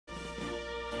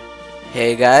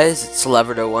Hey guys, it's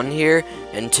Leverdo1 here,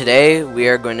 and today we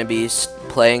are going to be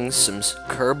playing some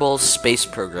Kerbal Space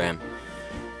Program.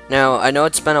 Now, I know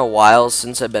it's been a while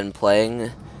since I've been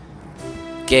playing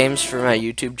games for my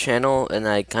YouTube channel, and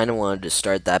I kind of wanted to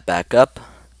start that back up.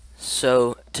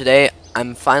 So, today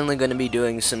I'm finally going to be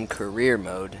doing some career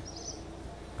mode.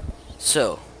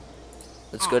 So,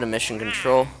 let's go to mission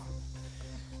control,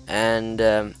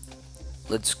 and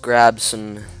let's grab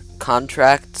some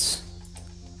contracts.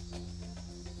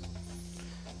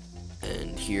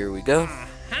 And here we go.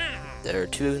 There are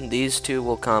two. These two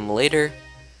will come later.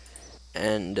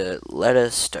 And let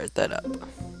us start that up.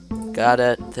 Got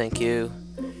it. Thank you.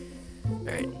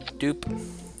 Alright. Doop.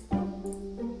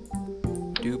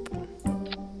 Doop.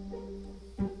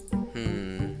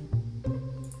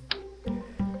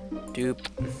 Doop.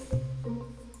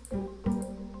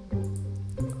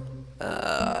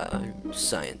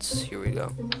 Science. Here we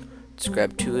go. Let's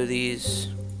grab two of these.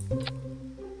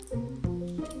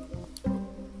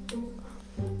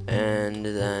 And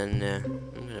then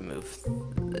I'm gonna move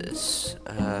this.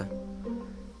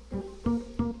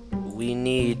 We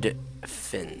need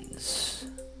fins.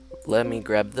 Let me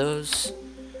grab those.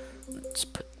 Let's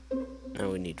put.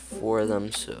 Now we need 4 of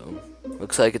them, so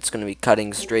looks like it's gonna be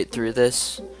cutting straight through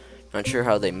this. Not sure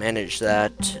how they manage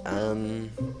that.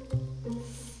 I'm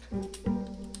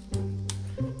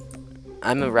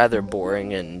a rather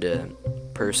boring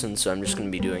person, so I'm just gonna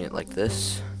be doing it like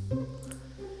this.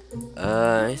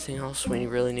 Anything else we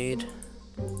really need?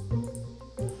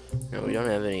 No, we don't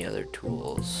have any other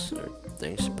tools or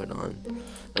things to put on.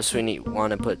 Unless we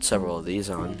want to put several of these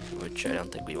on, which I don't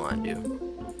think we want to do.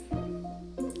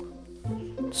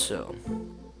 So,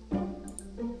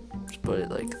 just put it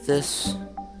like this.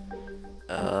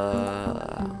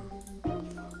 I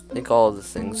think all of the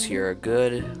things here are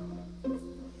good.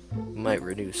 Might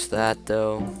reduce that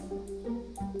though.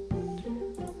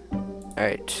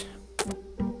 Alright.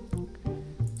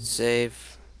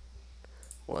 Save.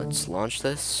 Let's launch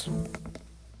this.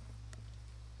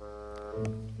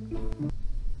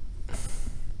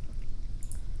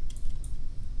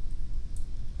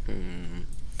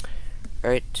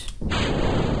 Alright.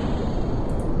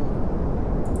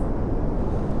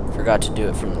 Forgot to do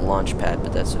it from the launch pad,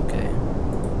 but that's okay.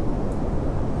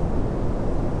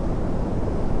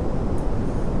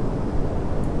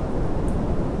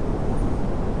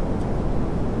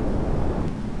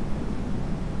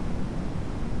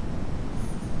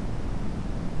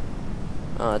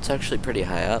 Oh, it's actually pretty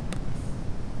high up.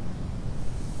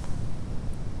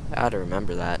 I ought to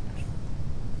remember that.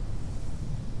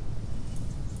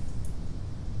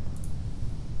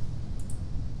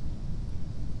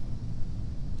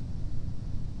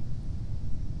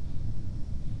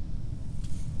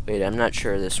 Wait, I'm not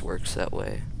sure this works that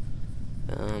way.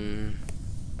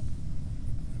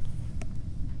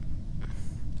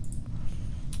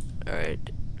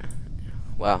 Alright.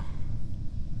 Wow.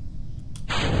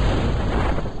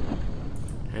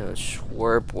 Let's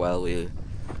warp while we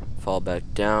fall back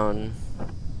down.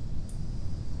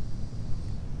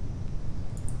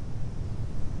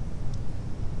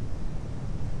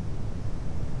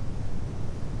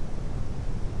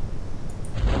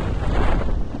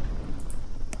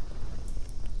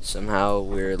 Somehow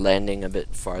we're landing a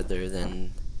bit farther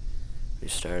than we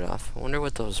started off. I wonder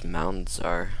what those mountains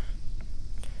are.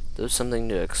 Those something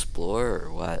to explore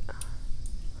or what?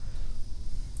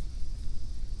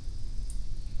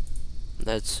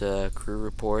 That's a crew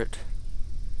report.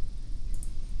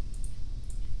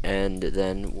 And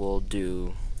then we'll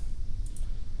do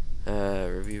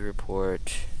review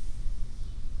report.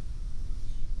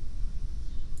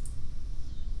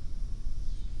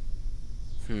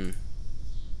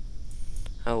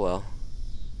 Oh well.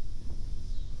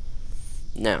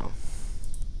 Now,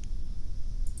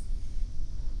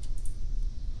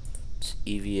 it's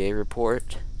EVA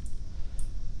report.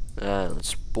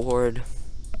 Let's board.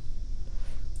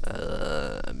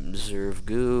 Observe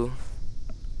goo.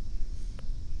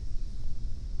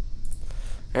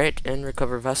 Alright, and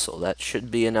recover vessel. That should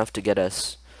be enough to get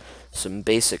us some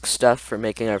basic stuff for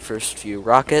making our first few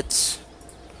rockets.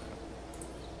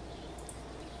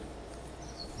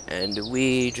 And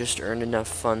we just earned enough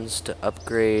funds to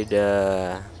upgrade,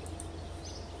 I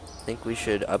think we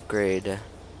should upgrade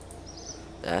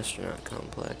the astronaut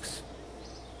complex.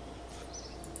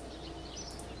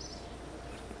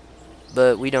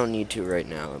 But we don't need to right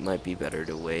now. It might be better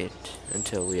to wait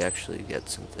until we actually get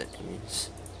some things.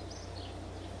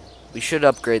 We should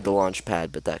upgrade the launch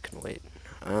pad, but that can wait.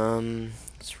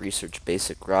 Let's research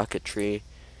basic rocketry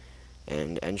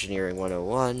and engineering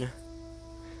 101.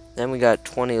 Then we got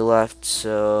 20 left,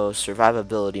 so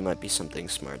survivability might be something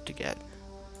smart to get.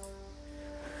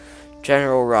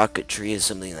 General rocketry is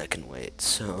something that can wait,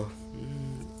 so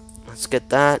let's get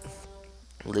that.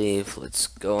 Leave. Let's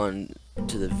go on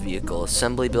to the vehicle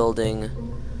assembly building.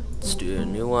 Let's do a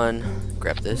new one.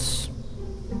 Grab this.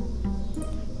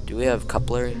 Do we have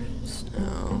couplers?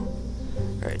 No.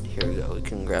 Alright, here we go. We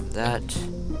can grab that.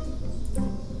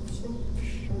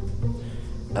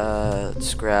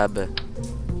 Let's grab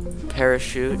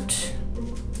parachute.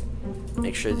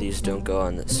 Make sure these don't go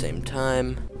on at the same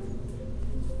time.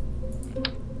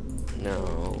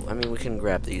 No, I mean we can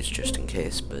grab these just in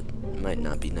case, but it might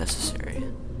not be necessary.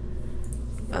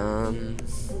 I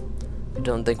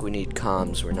don't think we need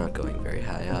comms, we're not going very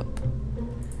high up.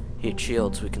 Heat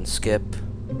shields we can skip.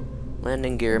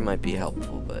 Landing gear might be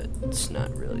helpful, but it's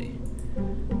not really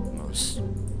the most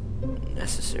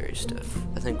necessary stuff.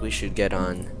 I think we should get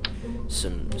on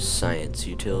some science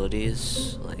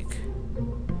utilities, like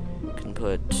can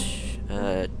put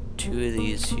 2 of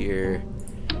these here.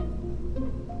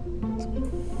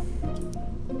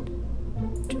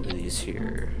 2 of these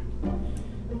here.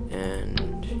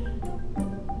 And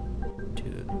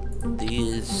 2 of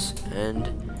these, and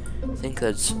I think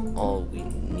that's all we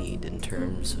need in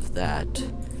terms of that.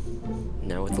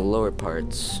 Now with the lower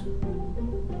parts,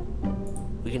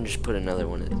 we can just put another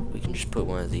one. We can just put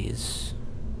one of these,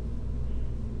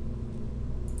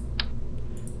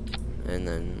 and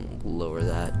then lower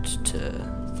that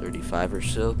to 35 or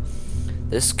so.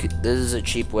 This is a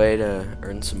cheap way to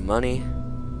earn some money.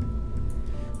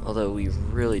 Although we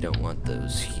really don't want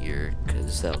those here,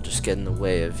 because that'll just get in the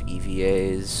way of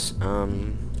EVAs.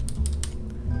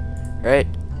 Right.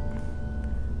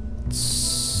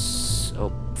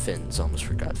 Oh, fins. Almost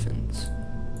forgot fins.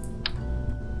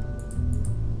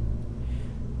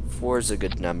 4 is a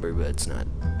good number, but it's not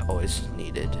always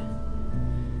needed.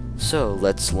 So,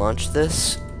 let's launch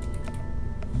this.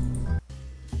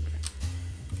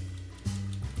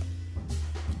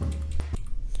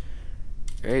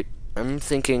 Right. I'm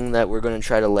thinking that we're going to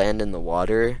try to land in the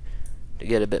water to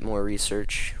get a bit more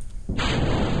research.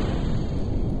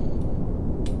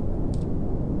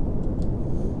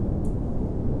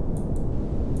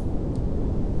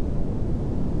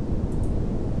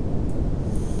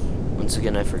 Once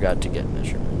again, I forgot to get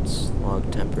measurements.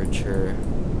 Log temperature.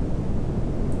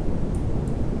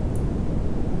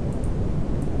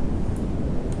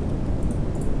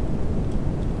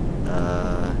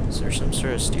 Is there some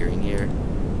sort of steering here?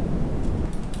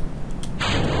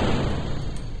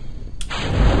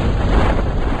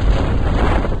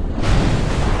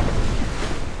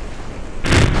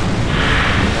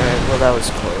 That was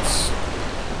close.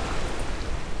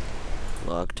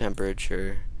 Log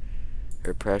temperature,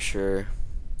 air pressure.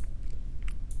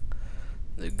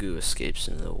 The goo escapes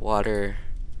into the water.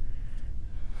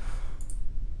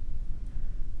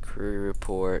 Crew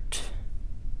report.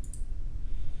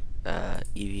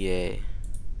 EVA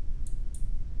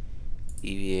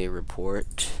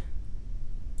report.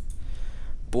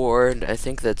 Board. I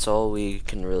think that's all we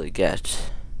can really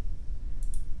get.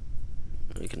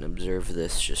 We can observe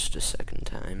this just a second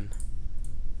time.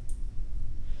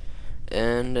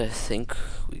 And I think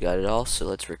we got it all, so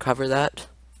let's recover that.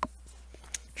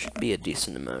 Should be a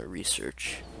decent amount of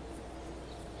research.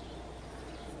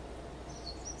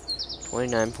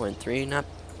 29.3, not.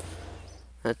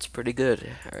 That's pretty good.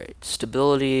 Alright,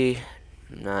 stability,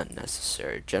 not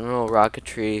necessary. General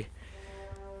rocketry,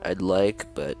 I'd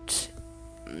like, but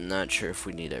I'm not sure if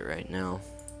we need it right now.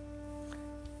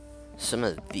 Some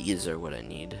of these are what I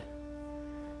need.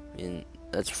 I mean,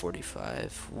 that's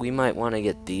 45. We might want to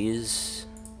get these.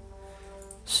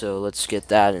 So let's get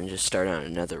that and just start on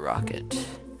another rocket.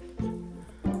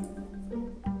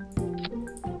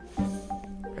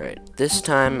 Alright, this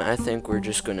time I think we're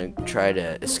just going to try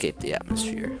to escape the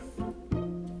atmosphere.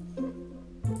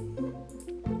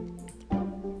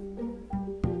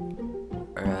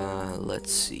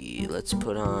 Let's see. Let's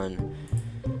put on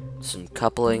some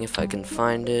coupling if I can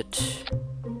find it.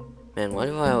 Man, why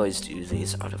do I always do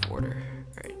these out of order?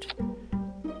 Alright.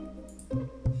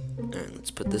 Alright,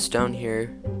 let's put this down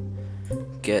here.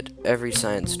 Get every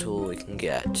science tool we can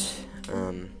get.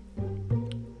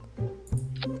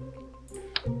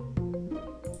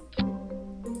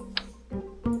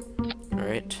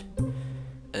 Alright.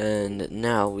 And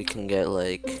now we can get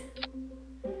like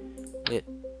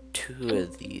 2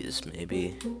 of these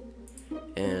maybe.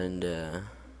 And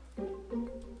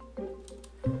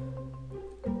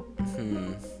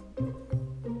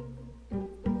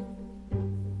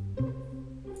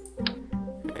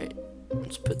Alright,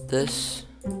 let's put this.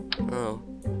 Oh.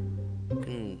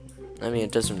 I mean,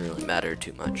 it doesn't really matter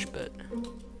too much, but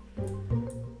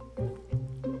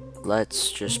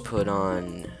let's just put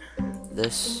on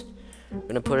this. I'm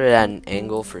gonna put it at an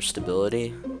angle for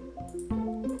stability.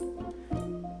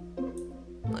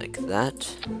 Like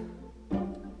that.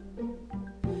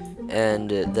 And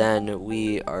then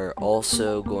we are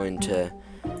also going to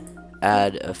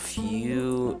add a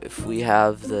few, if we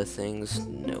have the things.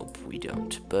 Nope, we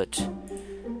don't, but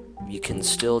you can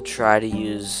still try to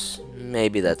use,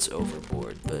 maybe that's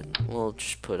overboard, but we'll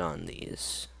just put on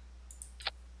these.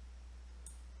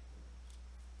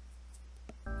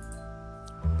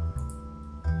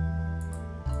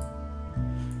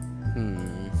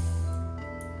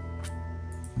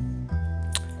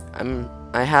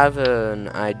 I have an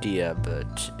idea,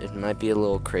 but it might be a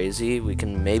little crazy. We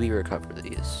can maybe recover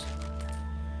these,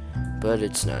 but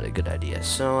it's not a good idea,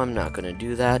 so I'm not gonna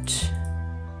do that.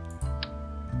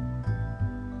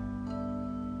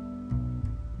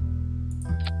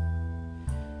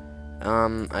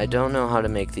 I don't know how to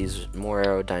make these more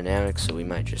aerodynamic, so we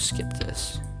might just skip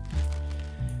this.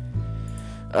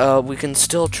 We can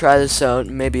still try this out.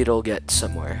 Maybe it'll get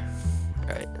somewhere.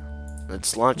 Alright,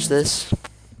 let's launch this.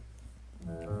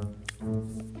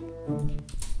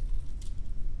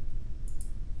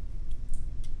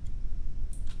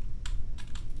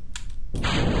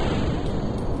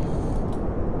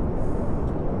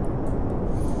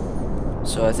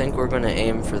 So I think we're going to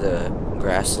aim for the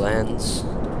grasslands.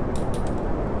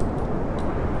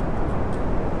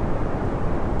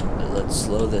 Let's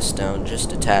slow this down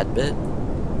just a tad bit.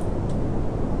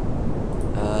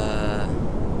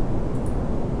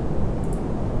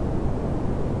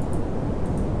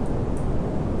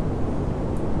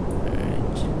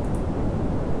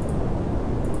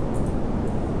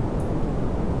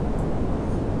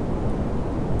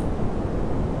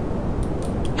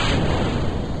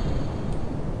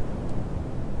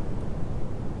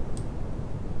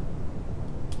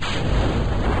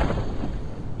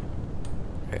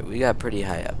 We got pretty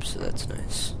high up, so that's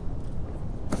nice.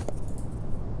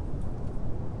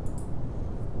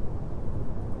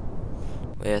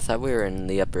 Wait, I thought we were in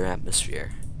the upper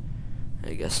atmosphere.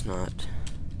 I guess not.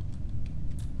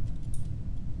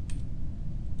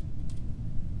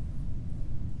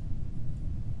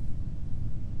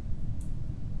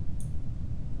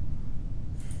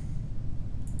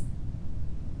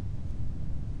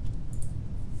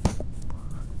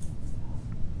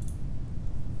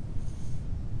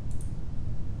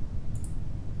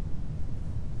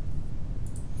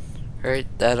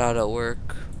 Alright, that ought to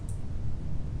work.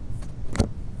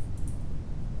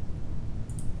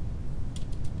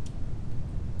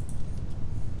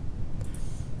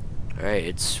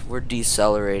 Alright, we're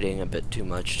decelerating a bit too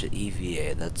much to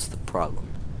EVA, that's the problem.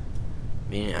 I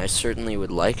mean, I certainly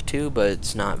would like to, but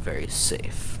it's not very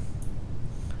safe.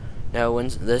 Now, when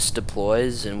this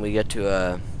deploys and we get to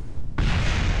a...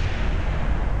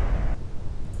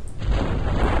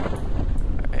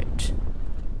 Alright.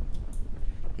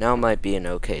 Now might be an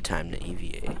okay time to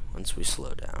EVA, once we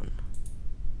slow down.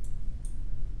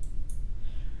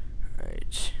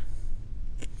 Alright.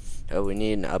 Oh, we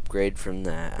need an upgrade from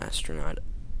the astronaut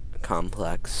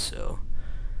complex, so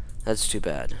that's too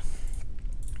bad.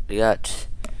 We got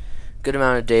a good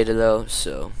amount of data though,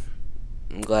 so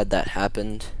I'm glad that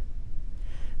happened.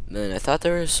 Man, I thought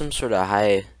there was some sort of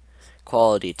high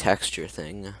quality texture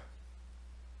thing.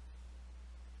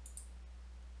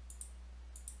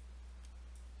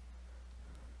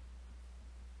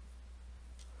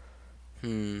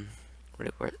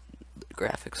 Where the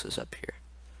graphics was up here.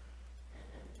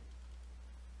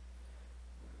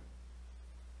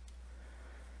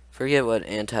 Forget what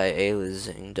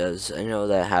anti-aliasing does. I know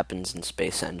that happens in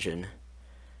Space Engine.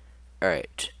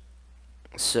 Alright.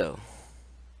 So.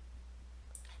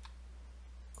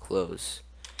 Close.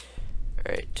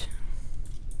 Alright.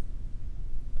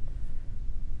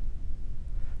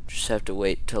 Just have to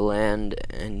wait to land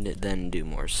and then do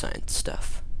more science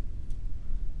stuff.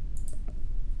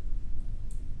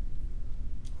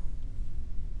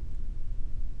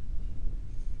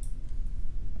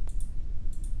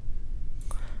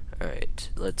 Alright,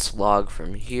 let's log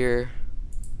from here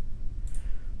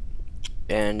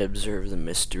and observe the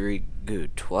mystery goo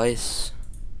twice.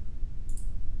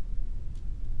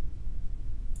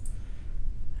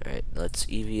 Alright, let's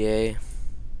EVA.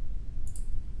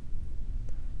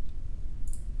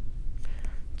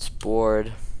 It's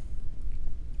board.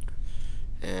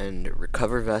 And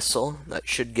recover vessel. That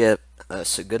should get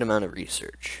us a good amount of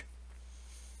research.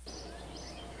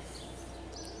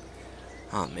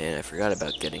 Oh man, I forgot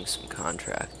about getting some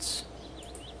contracts.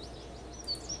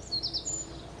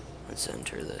 Let's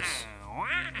enter this.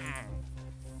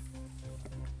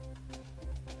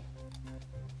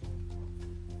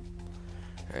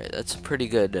 Alright, that's a pretty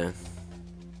good...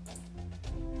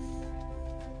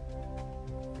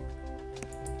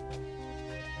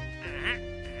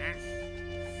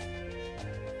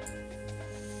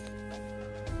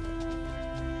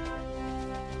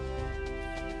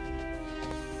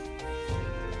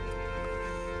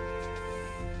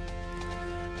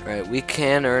 Alright, we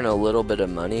can earn a little bit of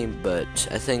money, but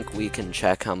I think we can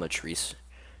check how much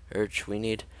research we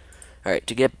need. Alright,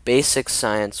 to get basic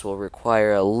science will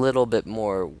require a little bit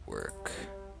more work.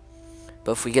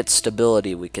 But if we get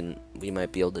stability, we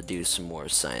might be able to do some more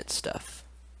science stuff.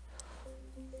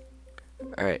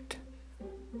 Alright.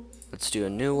 Let's do a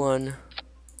new one.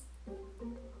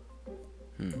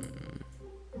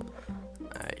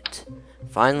 Alright.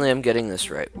 Finally, I'm getting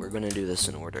this right. We're gonna do this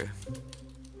in order.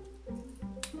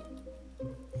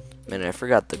 Man, I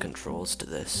forgot the controls to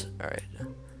this. Alright.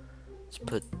 Let's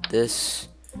put this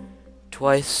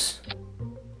twice.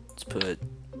 Let's put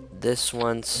this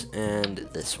once and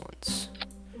this once.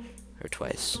 Or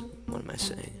twice. What am I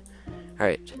saying?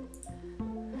 Alright.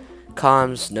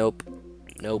 Comms, nope.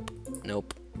 Nope.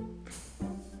 Nope.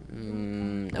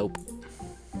 Nope.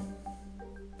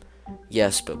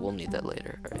 Yes, but we'll need that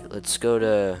later. Alright, let's go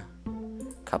to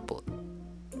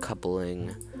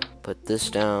coupling. Put this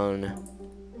down.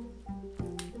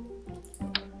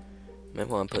 Might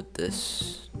want to put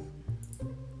this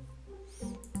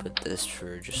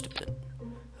for just a bit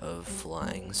of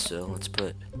flying. So let's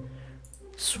put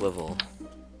swivel.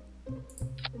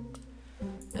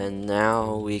 And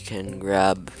now we can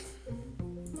grab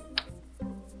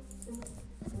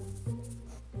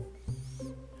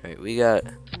Alright, we got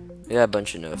a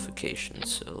bunch of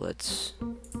notifications, so let's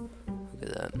look at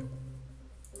that.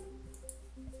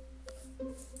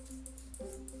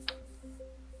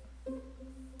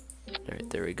 Alright,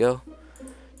 there we go.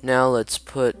 Now let's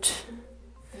put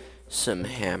some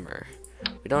hammer.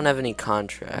 We don't have any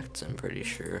contracts, I'm pretty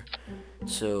sure.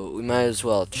 So we might as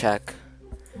well check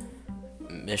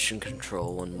mission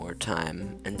control one more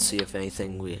time and see if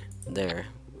anything we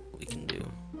can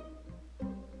do.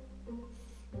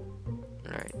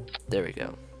 Alright, there we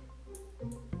go.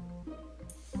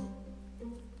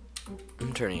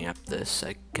 I'm turning up this.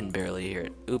 I can barely hear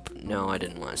it. Oop, no, I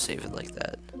didn't want to save it like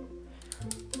that.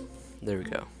 There we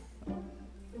go.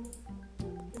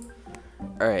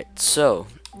 Alright, so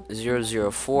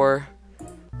 004,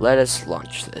 let us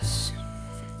launch this.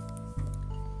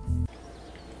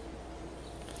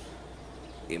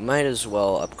 You might as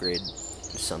well upgrade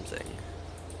something.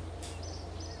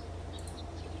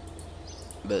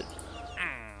 But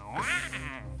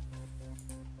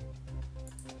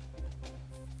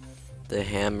the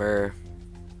hammer.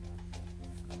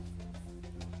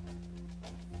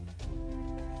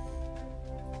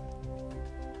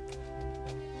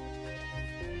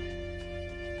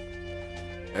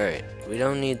 Alright, we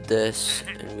don't need this,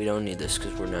 and we don't need this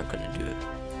because we're not going to do it.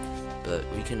 But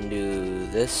we can do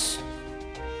this.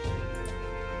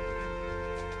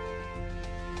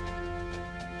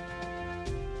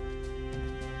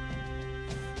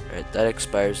 Alright, that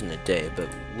expires in a day, but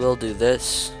we'll do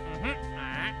this.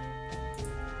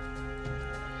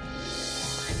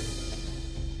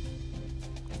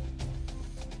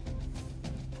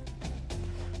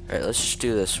 Alright, let's just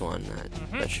do this one.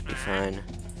 That should be fine.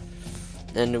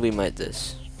 And we might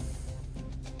this.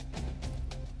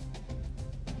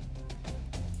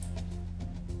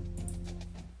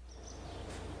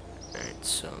 Alright,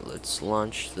 so let's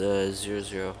launch the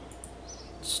 00.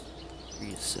 Let's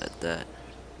reset that.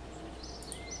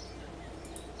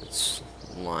 Let's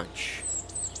launch.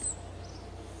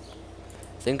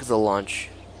 I think the launch.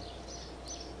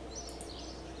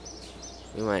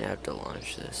 We might have to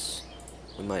launch this.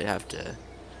 We might have to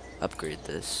upgrade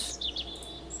this.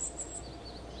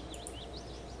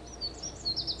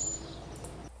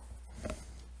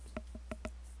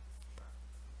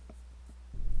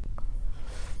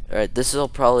 Alright, this will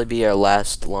probably be our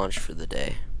last launch for the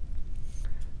day.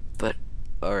 But,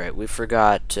 alright, we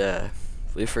forgot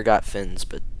fins,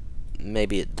 but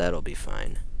maybe that'll be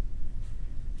fine.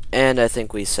 And I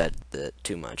think we said that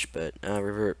too much, but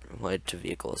revert light to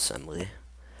vehicle assembly.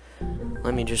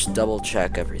 Let me just double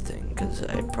check everything, because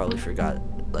I probably forgot,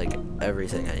 like,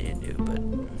 everything I need to do,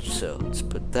 but, so, let's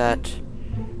put that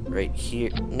right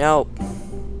here. No!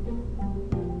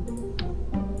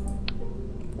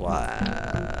 Why?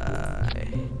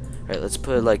 Alright, let's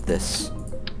put it like this.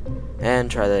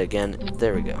 And try that again.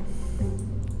 There we go.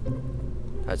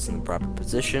 That's in the proper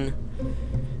position.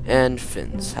 And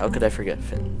fins. How could I forget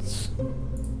fins?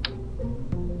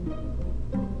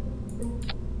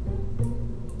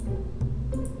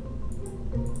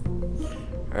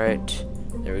 Alright,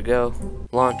 there we go.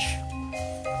 Launch.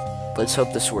 Let's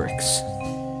hope this works.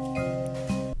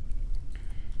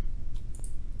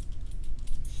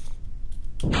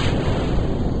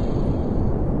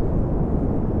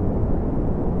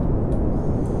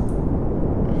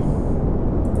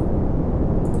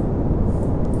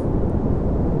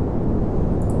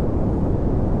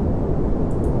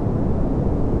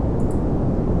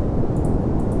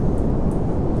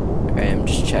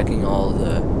 checking all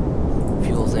the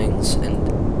fuel things, and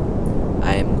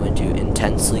I am going to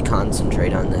intensely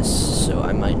concentrate on this, so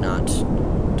I might not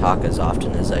talk as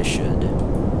often as I should.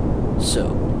 So,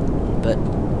 but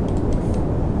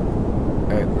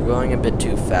alright, we're going a bit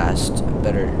too fast.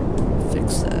 Better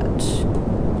fix that.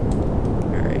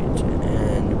 Alright,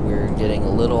 and we're getting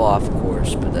a little off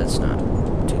course, but that's not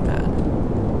too bad.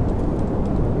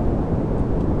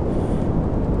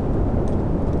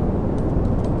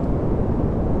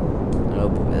 Oh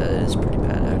boy, that is pretty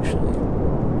bad actually.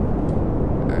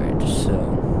 Alright, so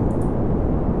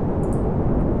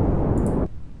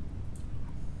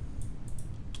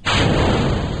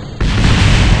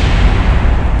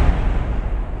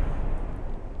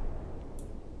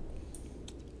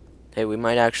hey, we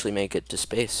might actually make it to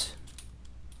space.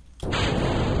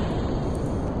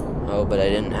 Oh, but I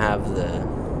didn't have the...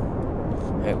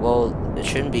 Alright, well, it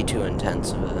shouldn't be too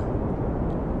intense of a...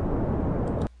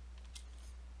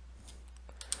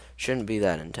 Shouldn't be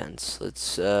that intense.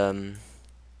 Let's, from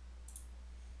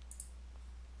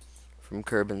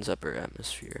Kerbin's upper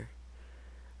atmosphere.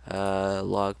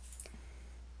 Log...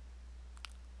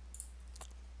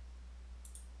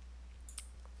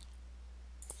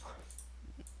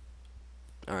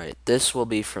 Alright, this will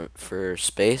be for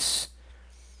space,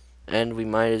 and we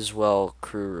might as well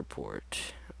crew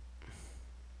report.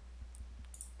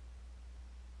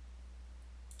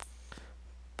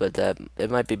 But it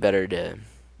might be better to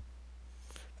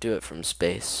do it from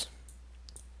space.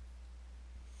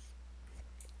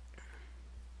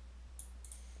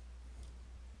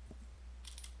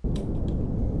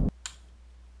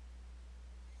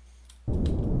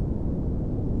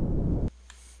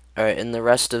 Alright, and the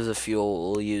rest of the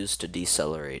fuel we'll use to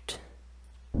decelerate.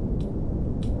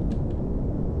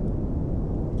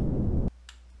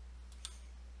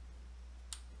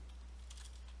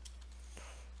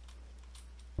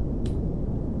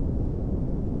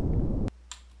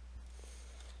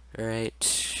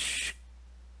 Alright.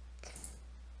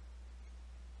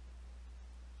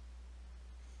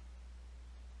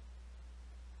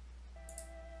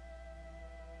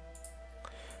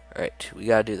 Alright, we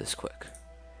gotta do this quick.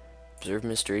 Observe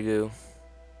mystery goo.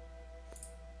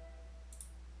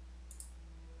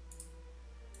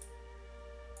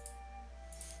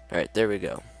 Alright, there we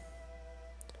go.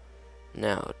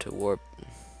 Now to warp.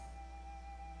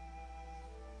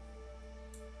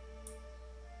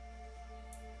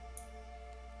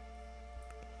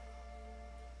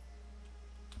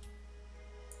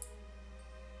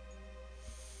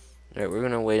 Alright, we're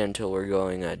gonna wait until we're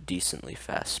going at decently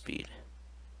fast speed.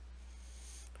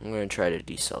 I'm going to try to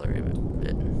decelerate a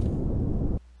bit.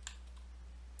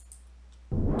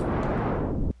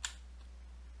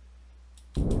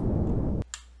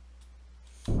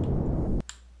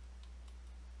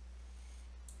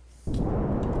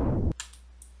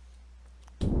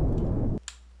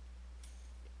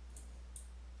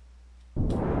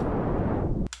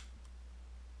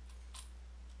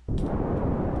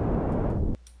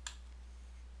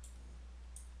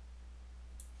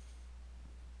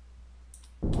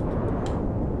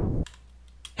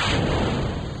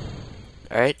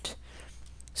 Alright,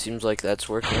 seems like that's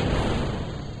working.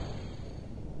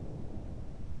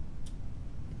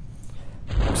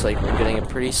 Looks like we're getting a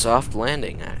pretty soft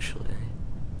landing, actually.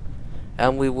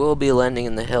 And we will be landing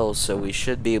in the hills, so we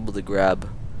should be able to grab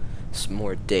some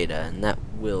more data, and that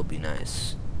will be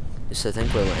nice. At least I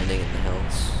think we're landing in the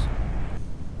hills.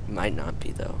 Might not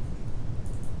be, though.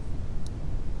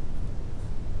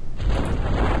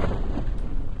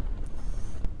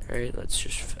 Alright, let's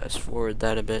just fast forward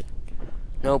that a bit.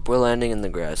 Nope, we're landing in the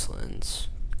grasslands.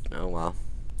 Oh well.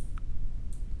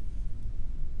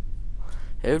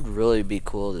 It would really be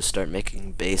cool to start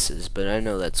making bases, but I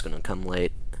know that's gonna come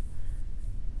late.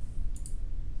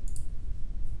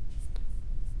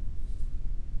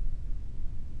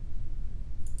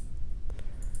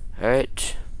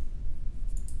 Alright.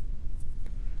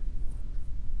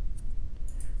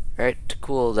 Alright,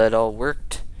 cool, that all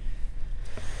worked.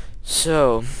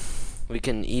 So, we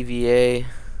can EVA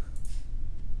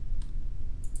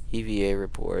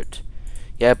report.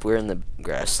 Yep, we're in the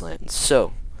grasslands.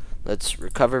 So, let's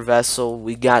recover vessel.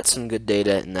 We got some good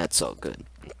data, and that's all good.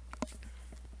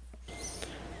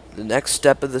 The next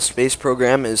step of the space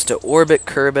program is to orbit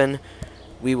Kerbin.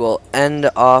 We will end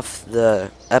off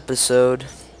the episode,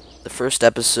 the first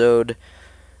episode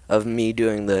of me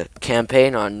doing the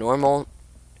campaign on normal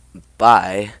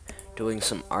by doing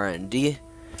some R&D.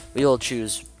 We will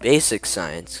choose basic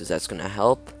science, because that's going to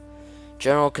help.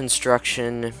 General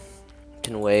construction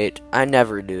can wait. I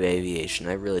never do aviation.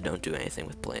 I really don't do anything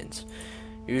with planes.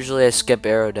 Usually I skip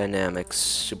aerodynamics,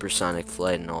 supersonic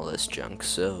flight, and all this junk.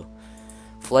 So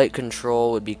Flight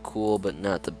control would be cool, but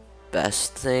not the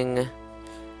best thing.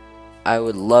 I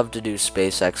would love to do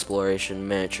space exploration,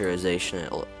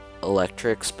 miniaturization, and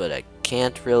electrics, but I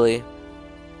can't really.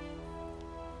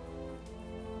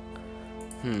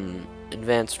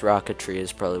 Advanced rocketry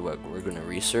is probably what we're going to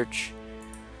research.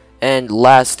 And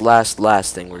last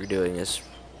thing we're doing is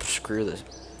screw the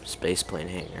spaceplane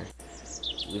hangar.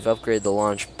 We've upgraded the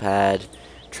launch pad.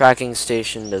 Tracking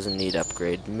station doesn't need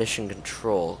upgrade. Mission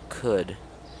control could.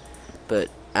 But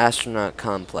astronaut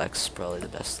complex is probably the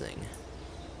best thing.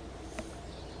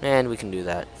 And we can do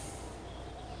that.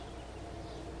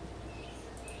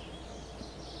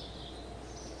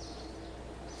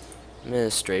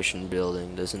 Administration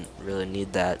building doesn't really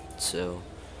need that, so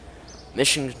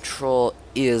mission control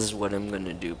is what I'm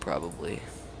gonna do probably.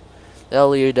 That'll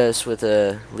leave us with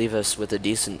a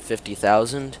decent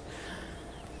 50,000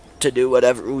 to do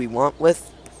whatever we want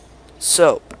with.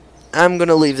 So I'm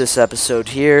gonna leave this episode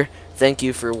here. Thank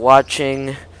you for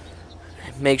watching.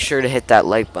 Make sure to hit that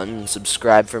like button and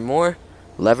subscribe for more.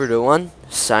 Lever to 1,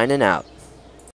 signing out.